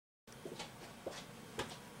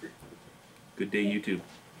Good day, YouTube.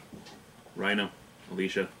 Rhino,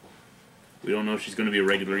 Alicia. We don't know if she's going to be a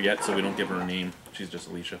regular yet, so we don't give her a name. She's just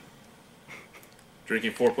Alicia.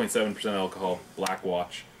 Drinking 4.7% alcohol, Black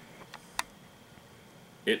Watch.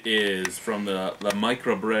 It is from the La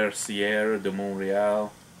Brassieure de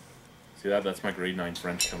Montreal. See that? That's my grade 9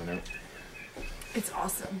 French coming out. It's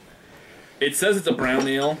awesome. It says it's a brown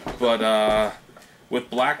ale, but with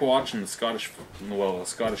Black Watch and the Scottish, well, the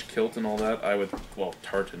Scottish kilt and all that, I would, well,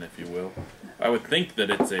 tartan if you will, I would think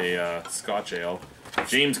that it's a Scotch ale.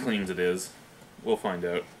 James claims it is. We'll find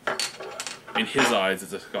out. In his eyes,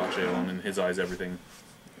 it's a Scotch ale, and in his eyes, everything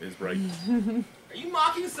is right. Are you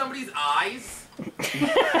mocking somebody's eyes?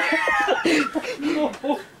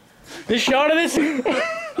 The shot of this.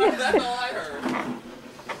 That's all I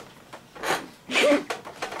heard.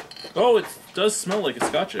 Oh, it does smell like a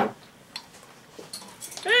Scotch ale.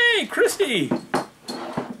 Hey, Christy!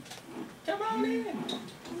 Come on in.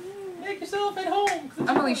 Make yourself at home.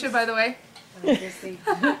 I'm Alicia, by the way. It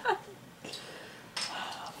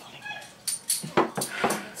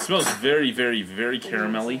smells very, very, very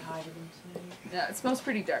caramelly. Yeah, it smells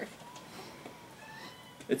pretty dark.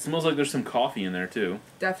 It smells like there's some coffee in there, too.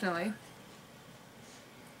 Definitely.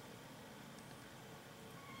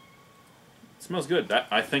 It smells good. That,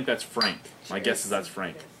 I think that's Frank. My guess is that's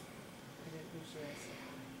Frank.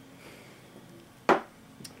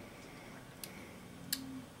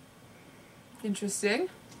 Interesting.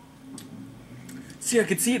 See, I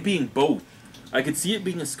could see it being both. I could see it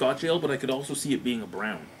being a Scotch ale, but I could also see it being a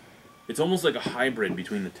brown. It's almost like a hybrid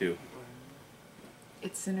between the two.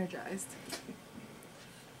 It's synergized.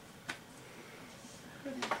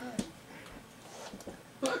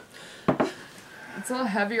 It's a little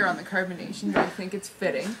heavier on the carbonation, but I think it's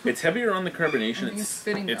fitting. It's heavier on the carbonation. I think it's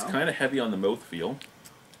fitting, It's though. kind of heavy on the mouthfeel.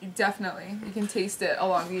 Definitely. You can taste it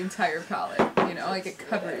along the entire palate. You know, like it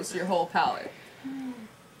covers your whole palate.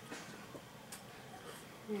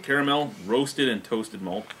 Caramel, roasted and toasted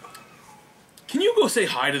malt. Can you go say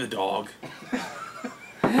hi to the dog?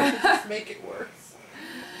 Just make it worse.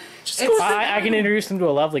 Just go say hi. I can introduce them to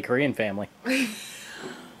a lovely Korean family.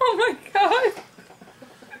 Oh my god!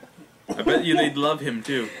 I bet you they'd love him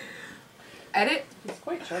too. Edit? He's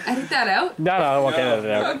quite sharp. Edit that out? No, I won't get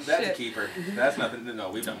it out. Oh, That's a shit. keeper. That's nothing. No,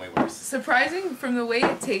 we've done way worse. Surprising from the way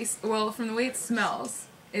it tastes, well, from the way it smells,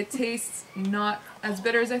 it tastes not as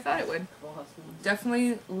bitter as I thought it would.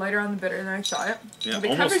 Definitely lighter on the bitter than I thought. Yeah,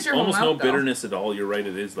 But it covers your whole almost mouth, no though. bitterness at all. You're right,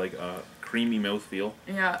 it is like a creamy mouthfeel.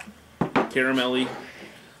 Yeah. Caramelly. Well,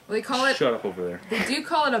 they call it, Shut up over there. they do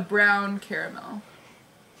call it a brown caramel.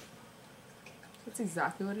 That's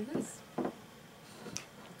exactly what it is.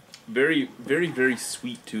 Very, very, very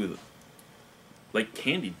sweet too. Like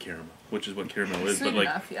candied caramel, which is what caramel is, Sweet but like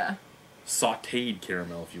enough, yeah. sautéed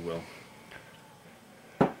caramel, if you will.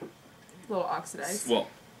 A little oxidized. Well,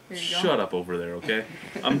 Here you go. shut up over there, okay?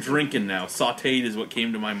 I'm drinking now. Sautéed is what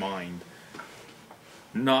came to my mind.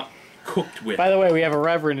 Not cooked with. By the way, we have a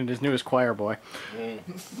reverend and his newest choir boy.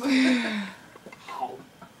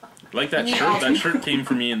 Like that shirt. That shirt came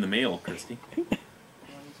for me in the mail, Christy.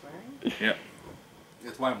 Yeah.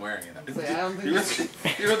 That's why I'm wearing it. I don't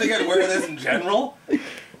think You don't think I'd wear this in general?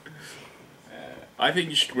 I think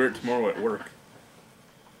you should wear it tomorrow at work.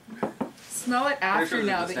 Smell it after sure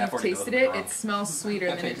now the that staff you've already tasted knows it. I'm It smells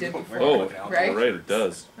sweeter than it did before. Oh, Right? right, it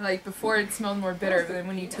does. Like before it smelled more bitter, but then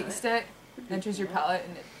when you taste it, it enters your palate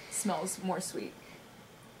and it smells more sweet.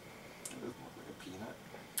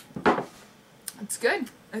 It's good.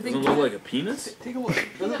 I think. Doesn't it look like a penis? Take a look.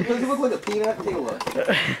 Does it look like a peanut? Take a look.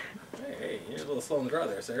 Hey, you're a little slow in the draw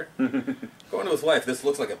there, sir. Going to his wife, this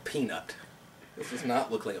looks like a peanut. This does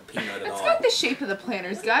not look like a peanut at It's all. got the shape of the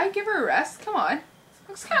Planters guy. Give her a rest. Come on.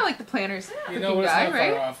 Looks kind of like the Planters You know what? It's guy, not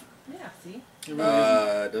right? far off. Yeah. See. Doesn't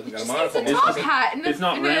got a Just monocle. needs a top hat and it's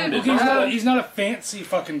not rounded. He's not a fancy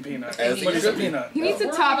fucking peanut. As But he's should a be. peanut. He needs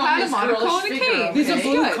a top hat, a monocle, and a cane. He's a Okay,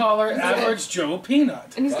 blue good. collar, average Joe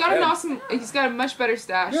peanut. And he's got an awesome. He's got a much better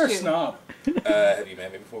stash You're a too. snob. Have you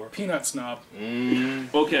met me before? Peanut snob.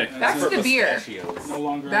 Okay. Back to the beer. Pistachios. No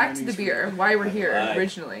longer Back on to the any beer. Why we're here Right.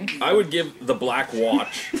 originally. I would give the Black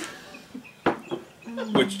Watch,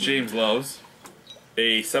 which James loves,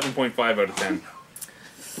 a 7.5 out of 10.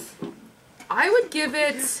 I would give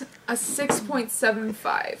it a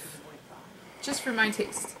 6.75. Just for my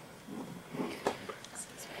taste.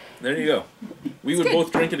 There you go. We would good.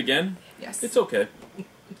 both drink it again. Yes. It's okay.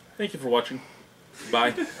 Thank you for watching.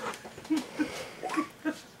 Bye. These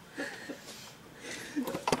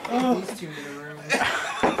two in the room.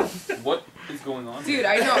 What is going on? Dude,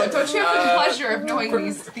 I know. Don't you have the pleasure of knowing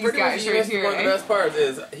these guys right here? One of the Eh? best parts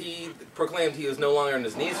is he proclaimed he was no longer on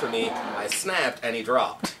his knees for me. I snapped and he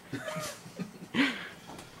dropped.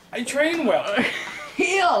 I train well.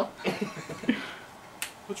 Heel!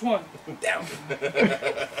 Which one? Down.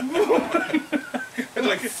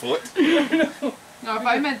 Like foot. No, if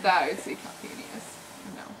I meant that, I would say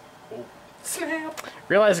calcaneus. No. Snap.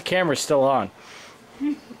 Realize the camera's still on.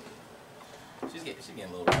 She's getting a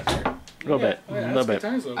little right there. A little bit. Oh, yeah, A little that's good bit.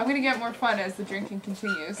 times, though. I'm gonna get more fun as the drinking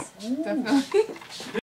continues. Definitely.